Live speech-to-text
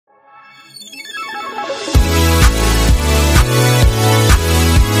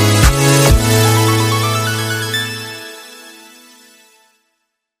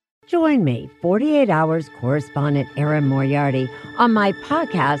Join me, 48 Hours correspondent Erin Moriarty, on my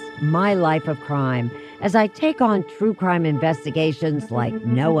podcast, My Life of Crime, as I take on true crime investigations like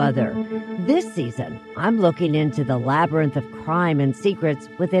no other. This season, I'm looking into the labyrinth of crime and secrets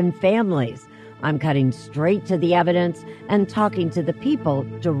within families. I'm cutting straight to the evidence and talking to the people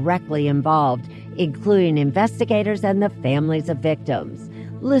directly involved, including investigators and the families of victims.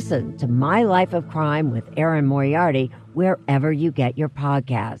 Listen to My Life of Crime with Erin Moriarty wherever you get your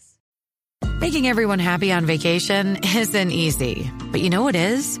podcasts. Making everyone happy on vacation isn't easy, but you know what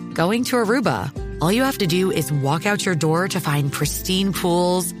is? Going to Aruba. All you have to do is walk out your door to find pristine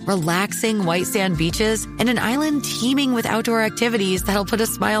pools, relaxing white sand beaches, and an island teeming with outdoor activities that'll put a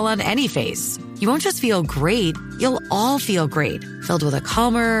smile on any face. You won't just feel great, you'll all feel great, filled with a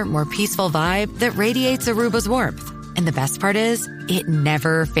calmer, more peaceful vibe that radiates Aruba's warmth. And the best part is, it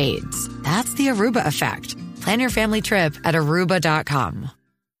never fades. That's the Aruba effect. Plan your family trip at Aruba.com.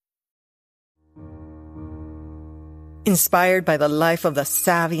 Inspired by the life of the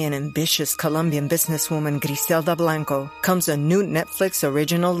savvy and ambitious Colombian businesswoman Griselda Blanco comes a new Netflix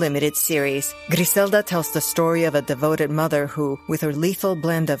original limited series. Griselda tells the story of a devoted mother who, with her lethal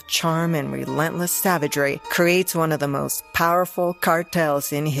blend of charm and relentless savagery, creates one of the most powerful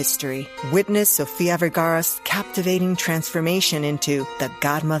cartels in history. Witness Sofia Vergara's captivating transformation into the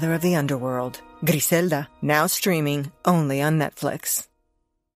godmother of the underworld. Griselda, now streaming only on Netflix.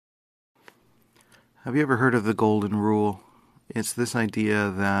 Have you ever heard of the Golden Rule? It's this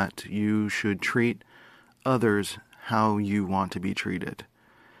idea that you should treat others how you want to be treated.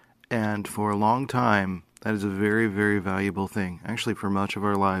 And for a long time, that is a very, very valuable thing. Actually, for much of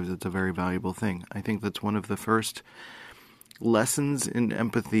our lives, it's a very valuable thing. I think that's one of the first lessons in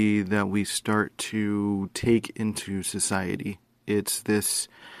empathy that we start to take into society. It's this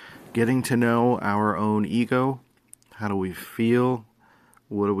getting to know our own ego. How do we feel?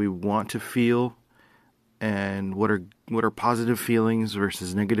 What do we want to feel? And what are positive feelings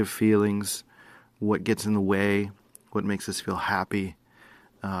versus negative feelings? What gets in the way? What makes us feel happy,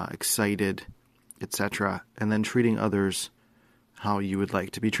 excited, etc. And then treating others how you would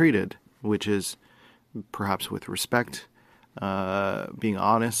like to be treated, which is perhaps with respect, being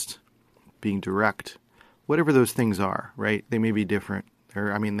honest, being direct, whatever those things are, right? They may be different.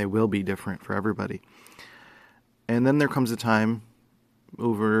 They will be different for everybody. And then there comes a time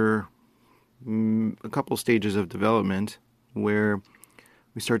over a couple stages of development where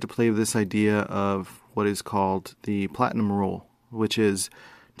we start to play with this idea of what is called the platinum rule, which is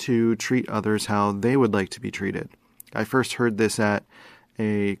to treat others how they would like to be treated. I first heard this at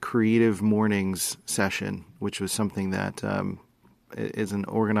a Creative Mornings session, which was something that is an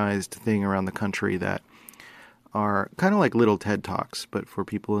organized thing around the country that are kind of like little TED Talks, but for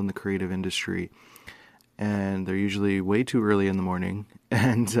people in the creative industry. And they're usually way too early in the morning.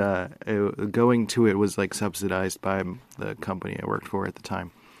 And going to it was like subsidized by the company I worked for at the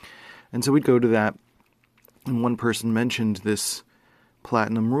time. And so we'd go to that. And one person mentioned this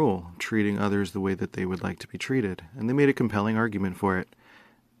platinum rule, treating others the way that they would like to be treated. And they made a compelling argument for it.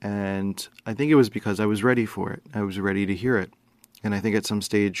 And I think it was because I was ready for it. I was ready to hear it. And I think at some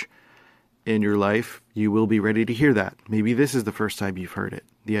stage in your life, you will be ready to hear that. Maybe this is the first time you've heard it.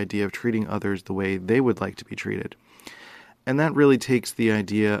 The idea of treating others the way they would like to be treated. And that really takes the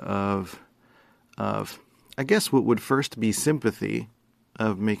idea of I guess what would first be sympathy,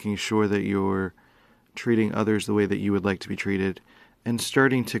 of making sure that you're treating others the way that you would like to be treated, and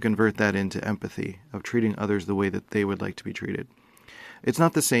starting to convert that into empathy, of treating others the way that they would like to be treated. It's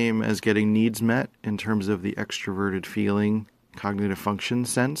not the same as getting needs met in terms of the extroverted feeling, cognitive function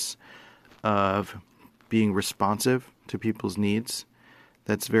sense of being responsive to people's needs.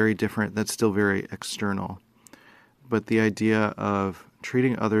 That's very different. That's still very external. But the idea of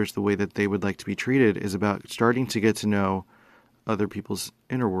treating others the way that they would like to be treated is about starting to get to know other people's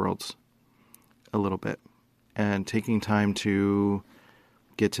inner worlds a little bit and taking time to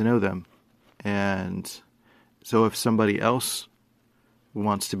get to know them. And so if somebody else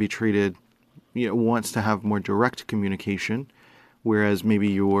wants to be treated, wants to have more direct communication, whereas maybe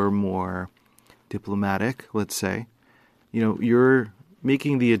you're more diplomatic, let's say, you're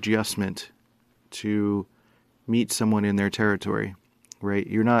making the adjustment to meet someone in their territory, right?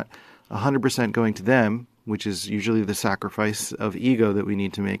 You're not 100% going to them, which is usually the sacrifice of ego that we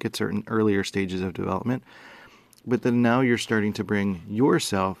need to make at certain earlier stages of development. But then now you're starting to bring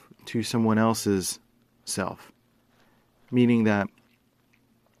yourself to someone else's self, meaning that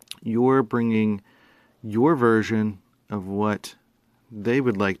you're bringing your version of what they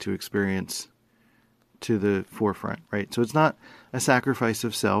would like to experience to the forefront, right? So it's not a sacrifice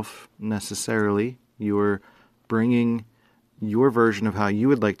of self necessarily. You're bringing your version of how you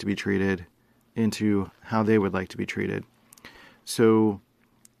would like to be treated into how they would like to be treated. So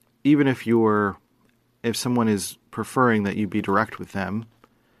even if someone is preferring that you be direct with them,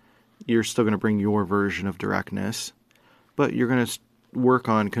 you're still going to bring your version of directness, but you're going to work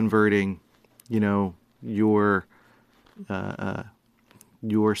on converting, your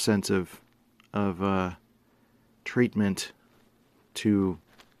sense of treatment to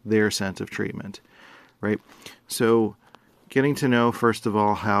their sense of treatment, right? So getting to know, first of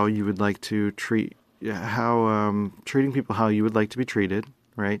all, how you would like to treating people how you would like to be treated,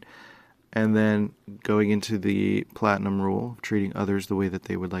 right? And then going into the platinum rule, treating others the way that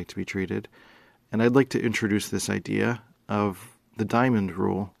they would like to be treated. And I'd like to introduce this idea of the diamond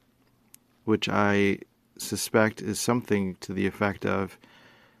rule, which I suspect is something to the effect of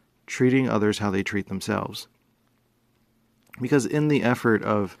treating others how they treat themselves. Because in the effort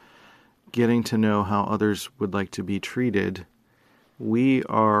of getting to know how others would like to be treated, we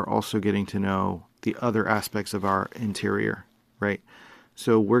are also getting to know the other aspects of our interior, right?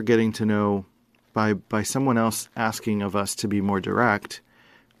 So we're getting to know by someone else asking of us to be more direct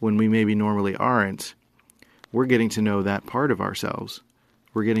when we maybe normally aren't. We're getting to know that part of ourselves.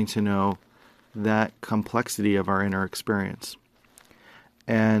 We're getting to know that complexity of our inner experience.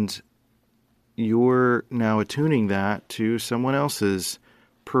 And you're now attuning that to someone else's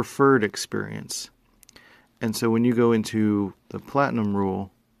preferred experience. And so when you go into the platinum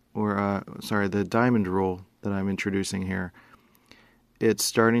rule, the diamond rule that I'm introducing here, it's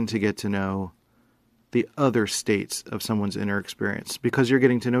starting to get to know the other states of someone's inner experience, because you're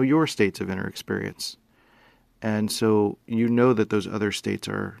getting to know your states of inner experience. And so you know that those other states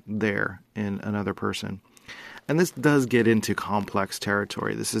are there in another person. And this does get into complex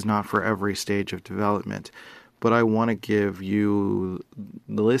territory. This is not for every stage of development. But I want to give you,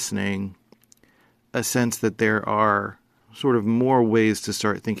 listening, a sense that there are sort of more ways to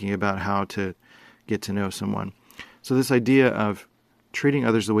start thinking about how to get to know someone. So this idea of treating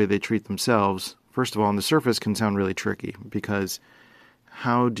others the way they treat themselves, first of all, on the surface can sound really tricky, because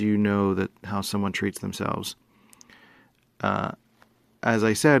how do you know that how someone treats themselves? As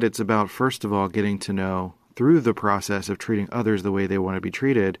I said, it's about, first of all, getting to know, through the process of treating others the way they want to be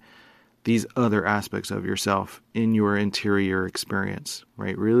treated, these other aspects of yourself in your interior experience,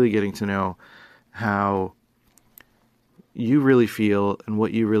 right? Really getting to know how you really feel and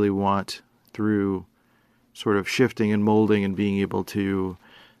what you really want through sort of shifting and molding and being able to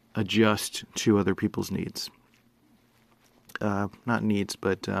adjust to other people's needs. Not needs,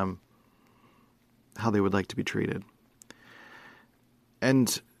 but how they would like to be treated.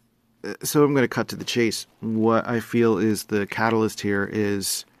 And so I'm going to cut to the chase. What I feel is the catalyst here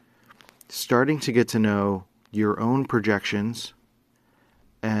is starting to get to know your own projections,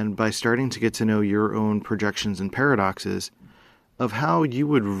 and by starting to get to know your own projections and paradoxes of how you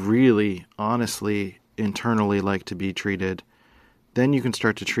would really, honestly, internally like to be treated, then you can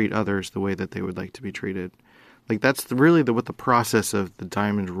start to treat others the way that they would like to be treated. Like, that's really what the process of the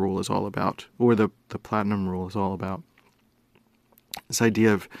diamond rule is all about, or the platinum rule is all about. This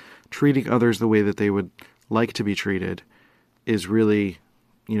idea of treating others the way that they would like to be treated is really,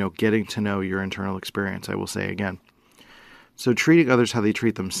 getting to know your internal experience, I will say again. So treating others how they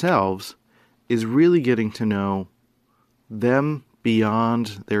treat themselves is really getting to know them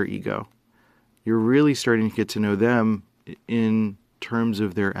beyond their ego. You're really starting to get to know them in terms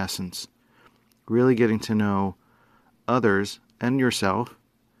of their essence. Really getting to know others and yourself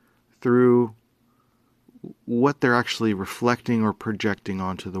through what they're actually reflecting or projecting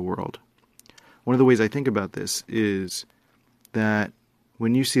onto the world. One of the ways I think about this is that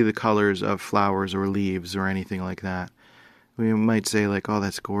when you see the colors of flowers or leaves or anything like that, we might say like, oh,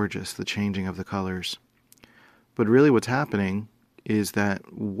 that's gorgeous, the changing of the colors. But really what's happening is that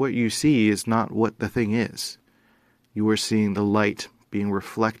what you see is not what the thing is. You are seeing the light being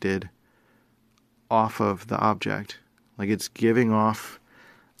reflected off of the object. Like, it's giving off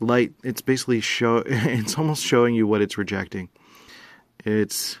light. It's basically it's almost showing you what it's rejecting.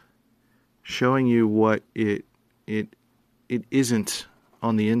 It's showing you what it isn't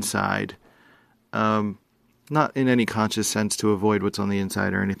on the inside. Not in any conscious sense to avoid what's on the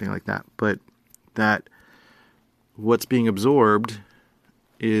inside or anything like that, but that what's being absorbed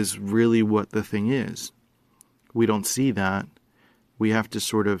is really what the thing is. We don't see that. We have to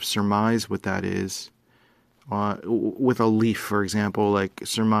sort of surmise what that is. With a leaf, for example, like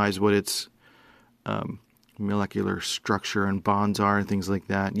surmise what its molecular structure and bonds are and things like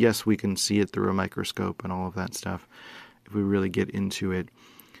that. Yes, we can see it through a microscope and all of that stuff if we really get into it.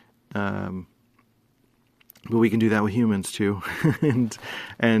 But we can do that with humans too,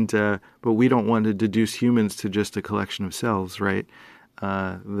 but we don't want to deduce humans to just a collection of cells, right?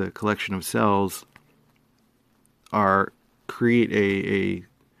 The collection of cells create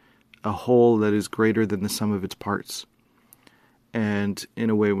a whole that is greater than the sum of its parts. And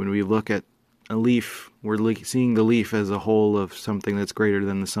in a way, when we look at a leaf, we're seeing the leaf as a whole of something that's greater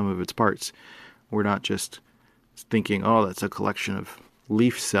than the sum of its parts. We're not just thinking, oh, that's a collection of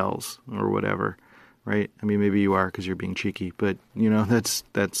leaf cells or whatever. Right? I mean, maybe you are because you're being cheeky, but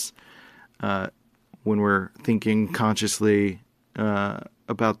that's when we're thinking consciously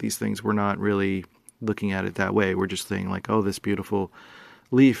about these things, we're not really looking at it that way. We're just saying like, oh, this beautiful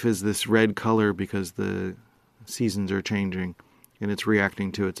leaf is this red color because the seasons are changing and it's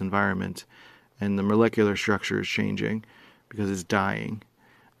reacting to its environment, and the molecular structure is changing because it's dying,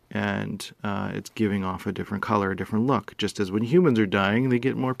 and it's giving off a different color, a different look. Just as when humans are dying, they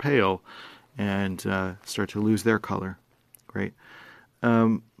get more pale and start to lose their color, right?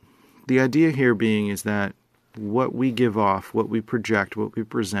 The idea here being is that what we give off, what we project, what we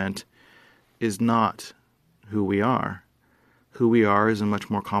present is not who we are. Who we are is a much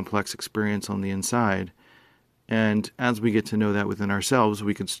more complex experience on the inside. And as we get to know that within ourselves,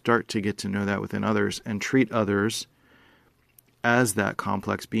 we can start to get to know that within others and treat others as that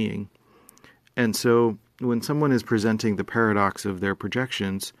complex being. And so when someone is presenting the paradox of their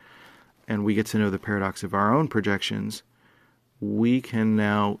projections, and we get to know the paradox of our own projections, we can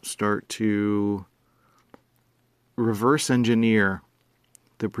now start to reverse engineer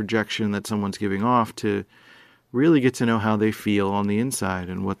the projection that someone's giving off to really get to know how they feel on the inside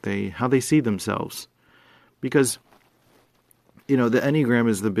and how they see themselves. Because, the Enneagram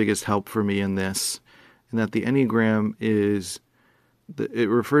is the biggest help for me in this, and that the Enneagram it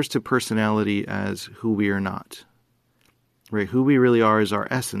refers to personality as who we are not, right? Who we really are is our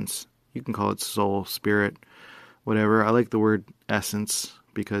essence. You can call it soul, spirit, whatever. I like the word essence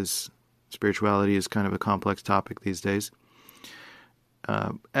because spirituality is kind of a complex topic these days.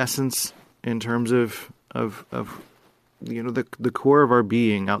 Essence in terms of the core of our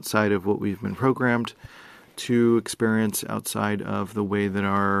being outside of what we've been programmed to experience, outside of the way that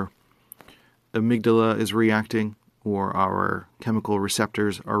our amygdala is reacting or our chemical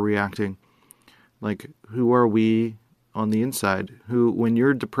receptors are reacting. Like, who are we on the inside? Who, when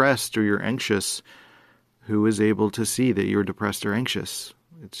you're depressed or you're anxious, who is able to see that you're depressed or anxious?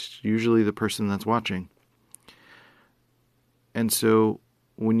 It's usually the person that's watching. And so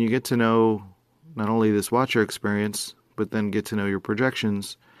when you get to know not only this watcher experience, but then get to know your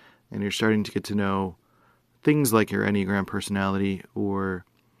projections, and you're starting to get to know things like your Enneagram personality, or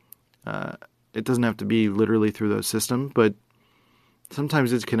it doesn't have to be literally through those systems, but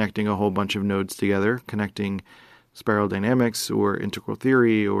sometimes it's connecting a whole bunch of nodes together, connecting spiral dynamics or integral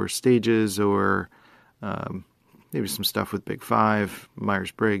theory or stages or maybe some stuff with Big Five,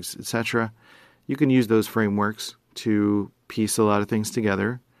 Myers-Briggs, etc. You can use those frameworks to piece a lot of things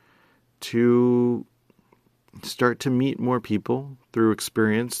together to start to meet more people through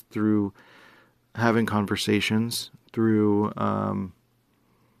experience, through having conversations, through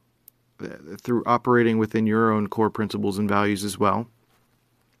operating within your own core principles and values as well.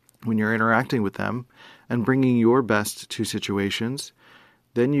 When you're interacting with them and bringing your best to situations,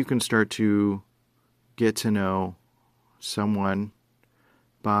 then you can start to get to know someone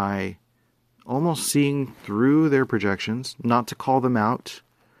by almost seeing through their projections, not to call them out.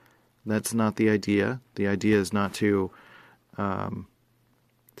 That's not the idea. The idea is not to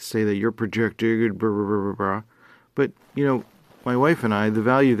say that you're projecting, blah, blah, blah, blah, blah. But, my wife and I, the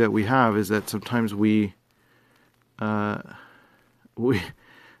value that we have is that sometimes we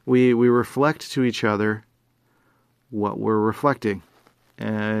reflect to each other what we're reflecting.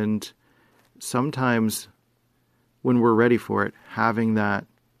 And sometimes when we're ready for it, having that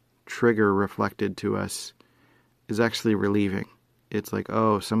trigger reflected to us is actually relieving. It's like,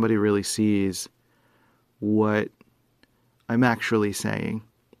 oh, somebody really sees what I'm actually saying.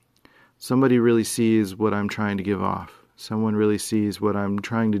 Somebody really sees what I'm trying to give off. Someone really sees what I'm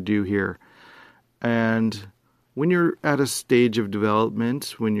trying to do here. And when you're at a stage of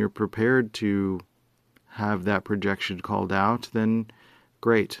development, when you're prepared to have that projection called out, then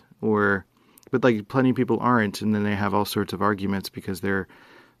great. But like plenty of people aren't, and then they have all sorts of arguments because they're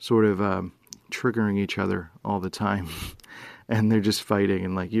sort of triggering each other all the time. And they're just fighting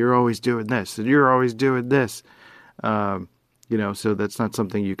and like, you're always doing this and you're always doing this. So that's not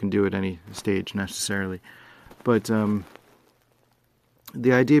something you can do at any stage necessarily. But the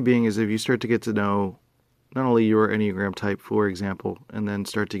idea being is if you start to get to know not only your Enneagram type, for example, and then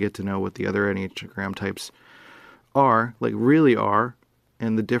start to get to know what the other Enneagram types are, like really are,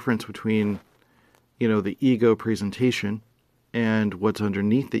 and the difference between, the ego presentation and what's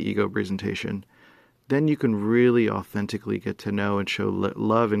underneath the ego presentation, then you can really authentically get to know and show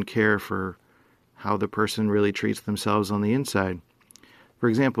love and care for how the person really treats themselves on the inside. For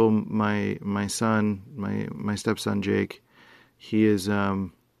example, my son, my stepson Jake, he is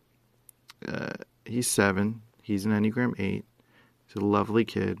he's 7. He's an Enneagram 8. He's a lovely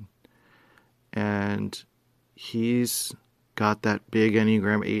kid, and he's got that big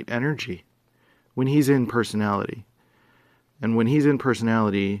Enneagram 8 energy when he's in personality. And when he's in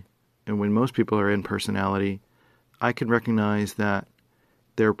personality, and when most people are in personality, I can recognize that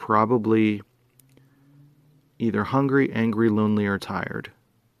they're probably either hungry, angry, lonely, or tired.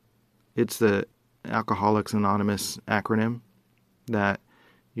 It's the Alcoholics Anonymous acronym that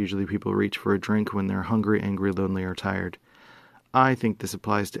usually people reach for a drink when they're hungry, angry, lonely, or tired. I think this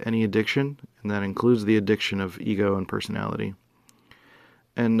applies to any addiction, and that includes the addiction of ego and personality.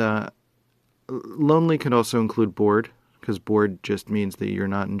 And lonely can also include bored, because bored just means that you're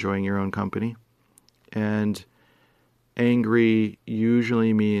not enjoying your own company. And angry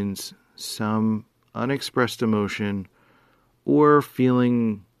usually means some unexpressed emotion or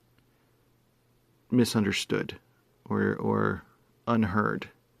feeling misunderstood or unheard,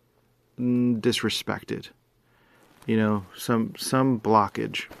 disrespected, some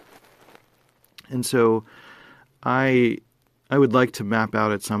blockage. And so I would like to map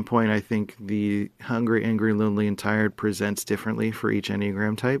out at some point. I think the hungry, angry, lonely, and tired presents differently for each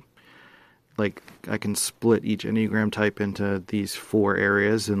Enneagram type. Like, I can split each Enneagram type into these 4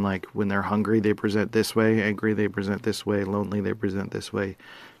 areas, and like when they're hungry, they present this way, angry, they present this way, lonely, they present this way,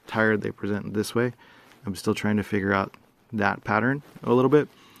 tired, they present this way. I'm still trying to figure out that pattern a little bit.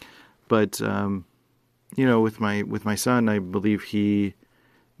 But, with my son, I believe he,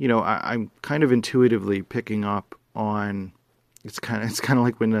 I'm kind of intuitively picking up on, it's kind of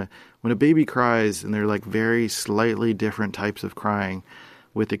like when a baby cries, and they're like very slightly different types of crying.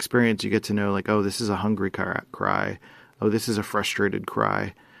 With experience, you get to know, like, oh, this is a hungry cry. Oh, this is a frustrated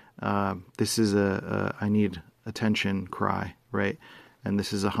cry. This is a I need attention cry, right? And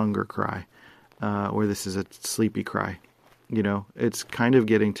this is a hunger cry, or this is a sleepy cry. It's kind of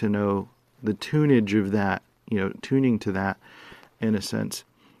getting to know the tunage of that, tuning to that in a sense.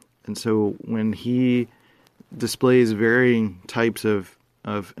 And so when he displays varying types of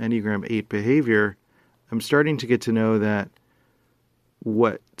Enneagram 8 behavior, I'm starting to get to know that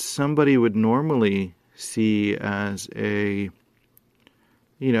what somebody would normally see as a,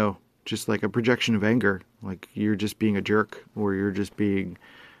 just like a projection of anger, like you're just being a jerk, or you're just being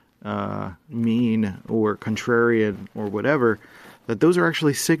mean or contrarian or whatever, that those are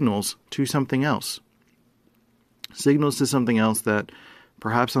actually signals to something else. Signals to something else that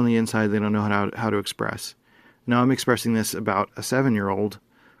perhaps on the inside they don't know how to express. Now, I'm expressing this about a 7-year-old,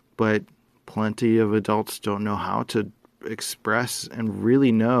 but plenty of adults don't know how to express and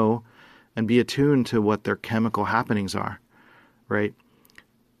really know and be attuned to what their chemical happenings are, right?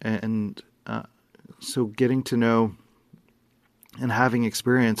 And so getting to know and having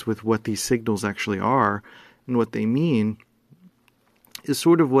experience with what these signals actually are and what they mean is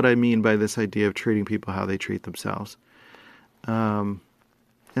sort of what I mean by this idea of treating people how they treat themselves. And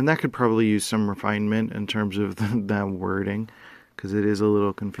that could probably use some refinement in terms of that wording, because it is a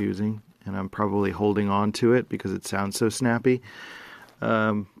little confusing, and I'm probably holding on to it because it sounds so snappy.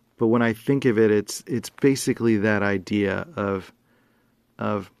 But when I think of it, it's basically that idea of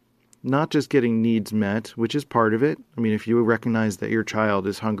not just getting needs met, which is part of it. I mean, if you recognize that your child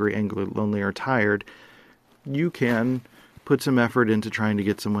is hungry, angry, lonely, or tired, you can put some effort into trying to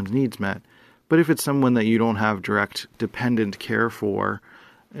get someone's needs met. But if it's someone that you don't have direct dependent care for,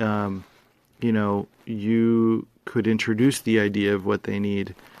 you could introduce the idea of what they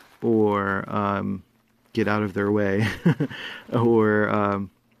need, or get out of their way, or,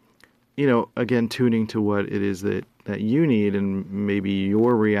 again, tuning to what it is that you need, and maybe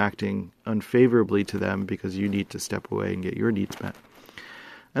you're reacting unfavorably to them because you need to step away and get your needs met.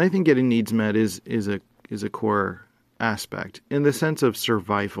 And I think getting needs met is a core aspect in the sense of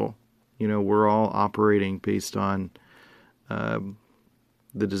survival. We're all operating based on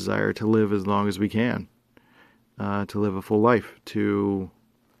the desire to live as long as we can, to live a full life, to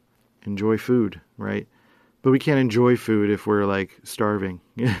enjoy food, right? But we can't enjoy food if we're like starving.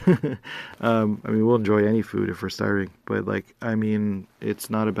 We'll enjoy any food if we're starving, but it's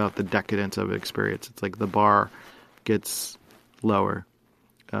not about the decadence of experience. It's like the bar gets lower.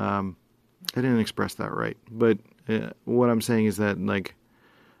 I didn't express that right, but what I'm saying is that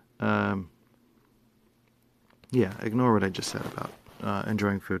ignore what I just said about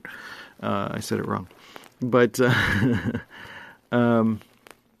enjoying food. I said it wrong, but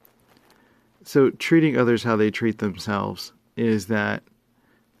So treating others how they treat themselves is that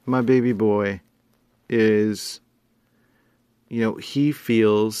my baby boy is, he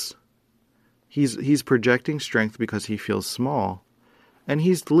feels, he's projecting strength because he feels small. And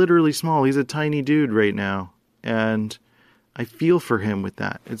he's literally small. He's a tiny dude right now. And I feel for him with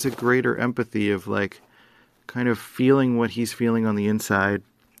that. It's a greater empathy of like kind of feeling what he's feeling on the inside.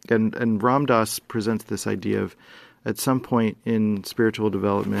 And Ram Dass presents this idea of at some point in spiritual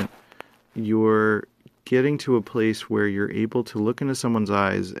development, you're getting to a place where you're able to look into someone's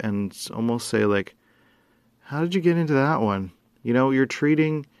eyes and almost say like, how did you get into that one? You're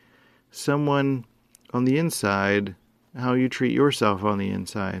treating someone on the inside how you treat yourself on the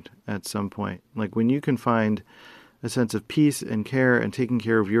inside at some point. Like when you can find a sense of peace and care and taking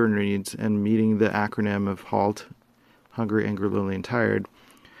care of your needs and meeting the acronym of HALT, hungry, angry, lonely, and tired,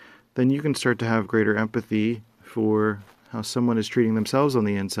 then you can start to have greater empathy for how someone is treating themselves on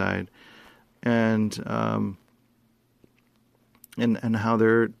the inside and how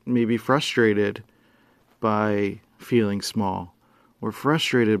they're maybe frustrated by feeling small, or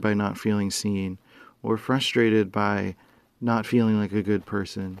frustrated by not feeling seen, or frustrated by not feeling like a good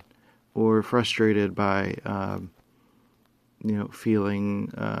person, or frustrated by,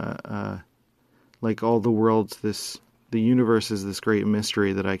 feeling like all the universe is this great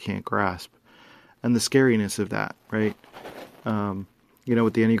mystery that I can't grasp. And the scariness of that, right?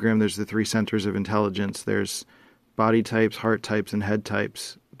 With the Enneagram, there's the 3 centers of intelligence. There's body types, heart types, and head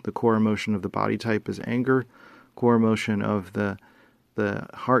types. The core emotion of the body type is anger. Core emotion of the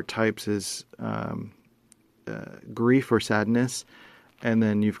heart types is grief or sadness, and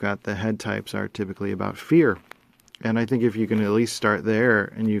then you've got the head types are typically about fear. And I think if you can at least start there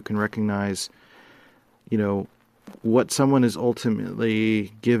and you can recognize, what someone is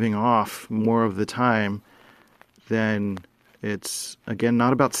ultimately giving off more of the time, then it's, again,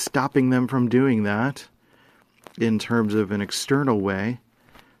 not about stopping them from doing that in terms of an external way,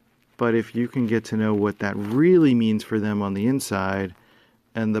 but if you can get to know what that really means for them on the inside,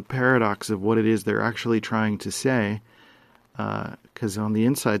 and the paradox of what it is they're actually trying to say, because on the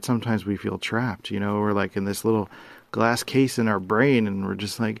inside, sometimes we feel trapped, we're like in this little glass case in our brain, and we're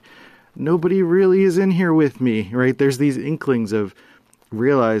just like, nobody really is in here with me, right? There's these inklings of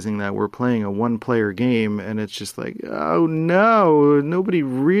realizing that we're playing a one-player game, and it's just like, oh no, nobody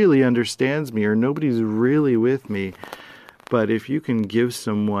really understands me, or nobody's really with me. But if you can give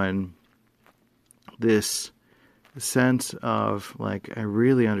someone this sense of like, I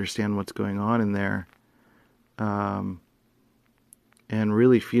really understand what's going on in there, and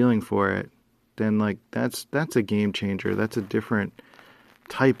really feeling for it, then like that's a game changer. That's a different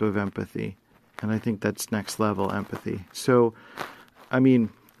type of empathy, and I think that's next level empathy. So, I mean,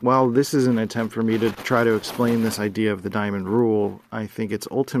 while this is an attempt for me to try to explain this idea of the diamond rule, I think it's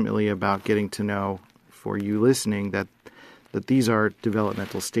ultimately about getting to know, for you listening, that these are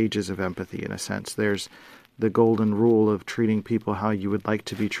developmental stages of empathy in a sense. There's the golden rule of treating people how you would like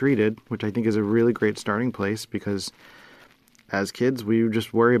to be treated, which I think is a really great starting place, because as kids, we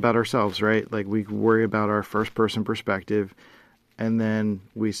just worry about ourselves, right? Like we worry about our first person perspective, and then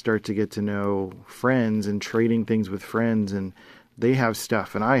we start to get to know friends and trading things with friends, and they have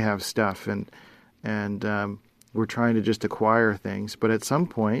stuff and I have stuff, and we're trying to just acquire things. But at some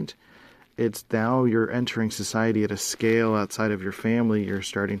point, it's now you're entering society at a scale outside of your family. You're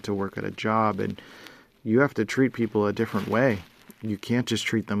starting to work at a job, and you have to treat people a different way. You can't just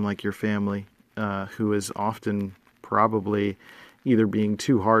treat them like your family, who is often probably either being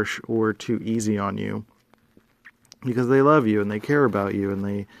too harsh or too easy on you, because they love you and they care about you, and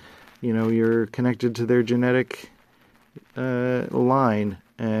they, you're connected to their genetic line,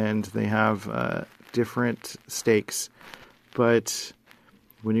 and they have different stakes. But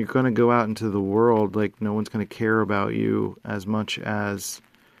when you're going to go out into the world, like, no one's going to care about you as much as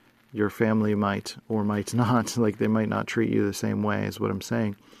your family might or might not. Like, they might not treat you the same way, is what I'm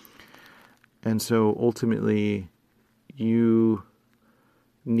saying. And so ultimately, you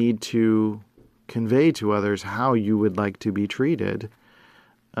need to convey to others how you would like to be treated,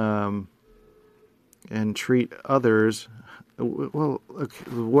 and treat others. Well,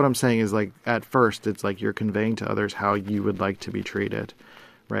 okay, what I'm saying is, like, at first, it's like you're conveying to others how you would like to be treated,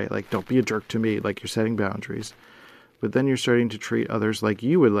 right? Like, don't be a jerk to me, like you're setting boundaries. But then you're starting to treat others like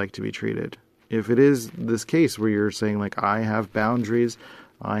you would like to be treated. If it is this case where you're saying, like, I have boundaries,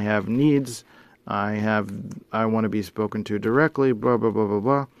 I have needs, I want to be spoken to directly, blah, blah, blah, blah,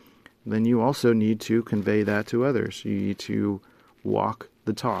 blah, then you also need to convey that to others. You need to walk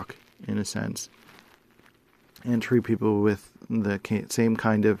the talk, in a sense, and treat people with the same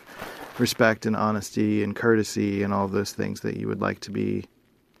kind of respect and honesty and courtesy and all those things that you would like to be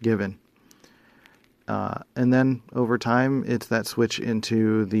given. And then over time, it's that switch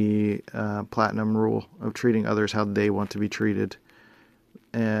into the platinum rule of treating others how they want to be treated,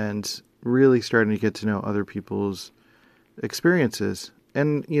 and really starting to get to know other people's experiences.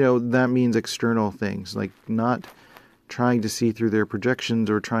 And, that means external things, like not trying to see through their projections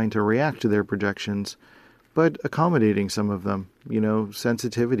or trying to react to their projections, but accommodating some of them,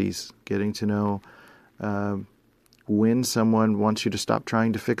 sensitivities, getting to know when someone wants you to stop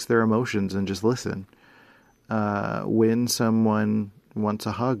trying to fix their emotions and just listen. When someone wants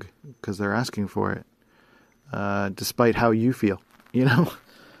a hug because they're asking for it, despite how you feel,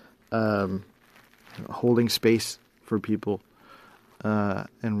 holding space for people,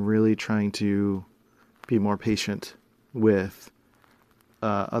 and really trying to be more patient with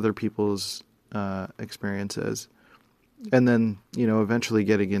other people's experiences. And then, eventually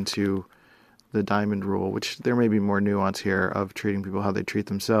getting into the diamond rule, which there may be more nuance here of treating people how they treat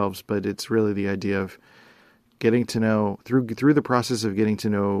themselves, but it's really the idea of getting to know, through the process of getting to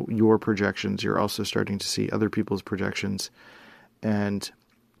know your projections, you're also starting to see other people's projections. And,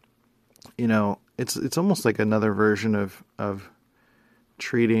 it's almost like another version of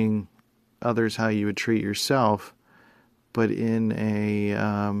treating others how you would treat yourself, but in a,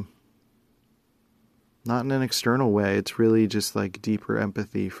 not in an external way. It's really just like deeper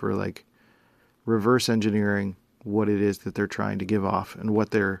empathy for like reverse engineering what it is that they're trying to give off and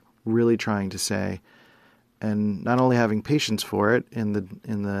what they're really trying to say. And not only having patience for it in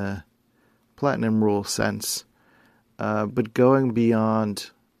the platinum rule sense, but going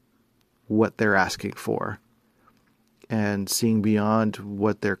beyond what they're asking for and seeing beyond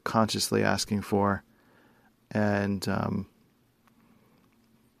what they're consciously asking for, and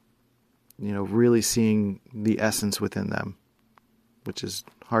really seeing the essence within them, which is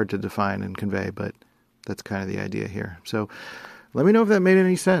hard to define and convey, but that's kind of the idea here. So let me know if that made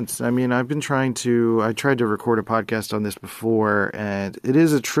any sense. I mean, I tried to record a podcast on this before, and it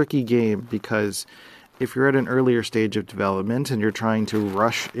is a tricky game because if you're at an earlier stage of development and you're trying to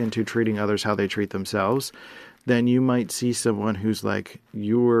rush into treating others how they treat themselves, then you might see someone who's like,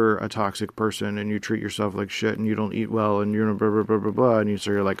 you're a toxic person and you treat yourself like shit and you don't eat well and you're blah, blah, blah, blah, blah. And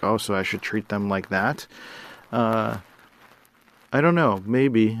you're like, oh, so I should treat them like that? I don't know.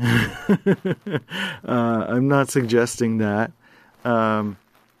 Maybe. I'm not suggesting that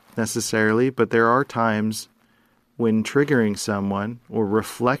necessarily, but there are times when triggering someone or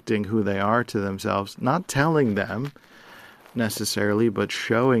reflecting who they are to themselves, not telling them necessarily, but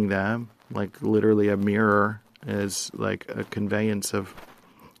showing them, like literally a mirror is like a conveyance of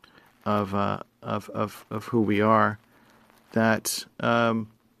who we are, that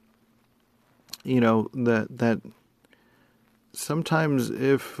that sometimes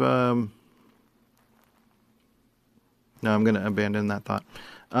if no, I'm going to abandon that thought.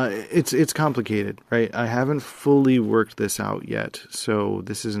 It's complicated, right? I haven't fully worked this out yet, so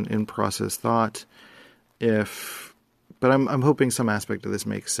this is an in-process thought. But I'm hoping some aspect of this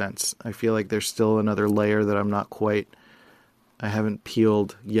makes sense. I feel like there's still another layer that I haven't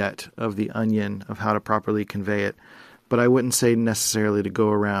peeled yet of the onion of how to properly convey it. But I wouldn't say necessarily to go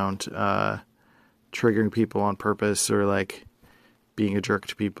around triggering people on purpose or like being a jerk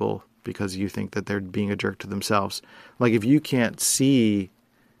to people because you think that they're being a jerk to themselves. Like if you can't see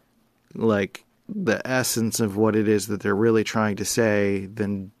like the essence of what it is that they're really trying to say,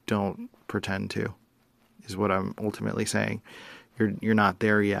 then don't pretend to, is what I'm ultimately saying. You're not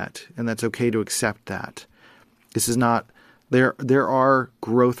there yet, and that's okay to accept that. This is not there are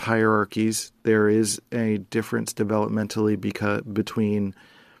growth hierarchies. There is a difference developmentally between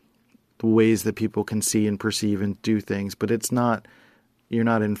the ways that people can see and perceive and do things, but you're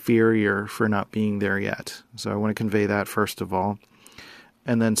not inferior for not being there yet. So I want to convey that first of all.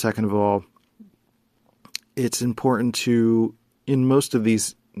 And then second of all, it's important to, in most of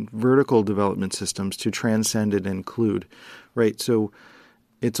these vertical development systems, to transcend and include, right? So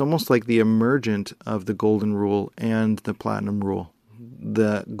it's almost like the emergent of the golden rule and the platinum rule.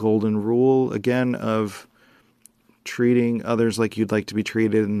 The golden rule, again, of treating others like you'd like to be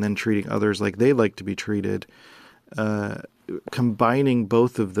treated and then treating others like they'd like to be treated. Combining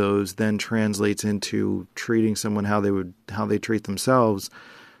both of those then translates into treating someone how they treat themselves,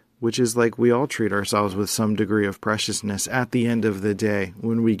 which is like we all treat ourselves with some degree of preciousness at the end of the day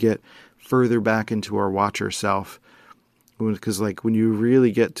when we get further back into our watcher self. Because like when you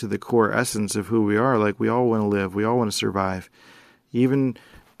really get to the core essence of who we are, like we all want to live, we all want to survive. Even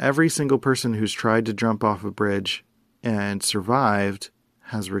every single person who's tried to jump off a bridge and survived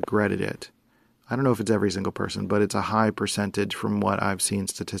has regretted it. I don't know if it's every single person, but it's a high percentage from what I've seen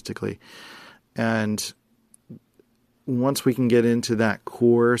statistically. And once we can get into that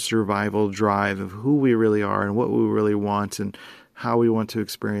core survival drive of who we really are and what we really want and how we want to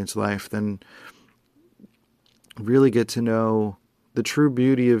experience life, then really get to know the true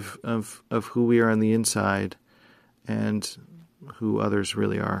beauty of who we are on the inside and who others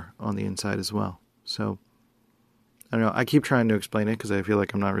really are on the inside as well. So, I don't know. I keep trying to explain it because I feel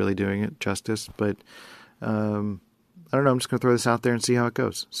like I'm not really doing it justice, but I don't know. I'm just going to throw this out there and see how it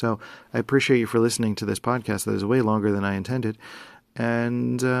goes. So I appreciate you for listening to this podcast that is way longer than I intended,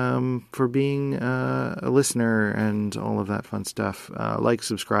 and for being a listener and all of that fun stuff. Like,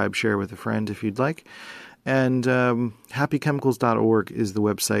 subscribe, share with a friend if you'd like. And happychemicals.org is the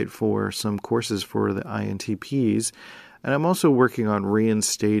website for some courses for the INTPs. And I'm also working on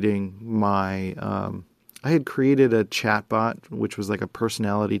reinstating my... I had created a chatbot, which was like a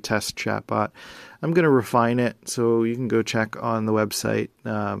personality test chatbot. I'm going to refine it, so you can go check on the website.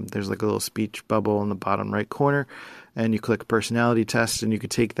 There's like a little speech bubble in the bottom right corner, and you click personality test, and you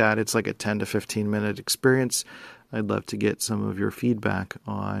could take that. It's like a 10 to 15 minute experience. I'd love to get some of your feedback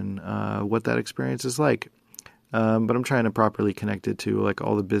on what that experience is like. But I'm trying to properly connect it to like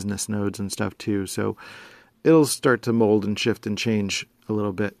all the business nodes and stuff too. So it'll start to mold and shift and change a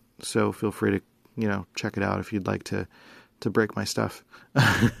little bit. So feel free to, check it out if you'd like to break my stuff.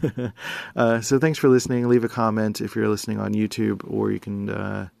 So thanks for listening. Leave a comment if you're listening on YouTube, or you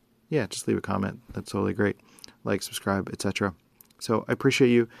can, just leave a comment. That's totally great. Like, subscribe, etc. So I appreciate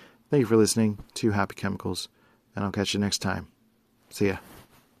you. Thank you for listening to Happy Chemicals, and I'll catch you next time. See ya.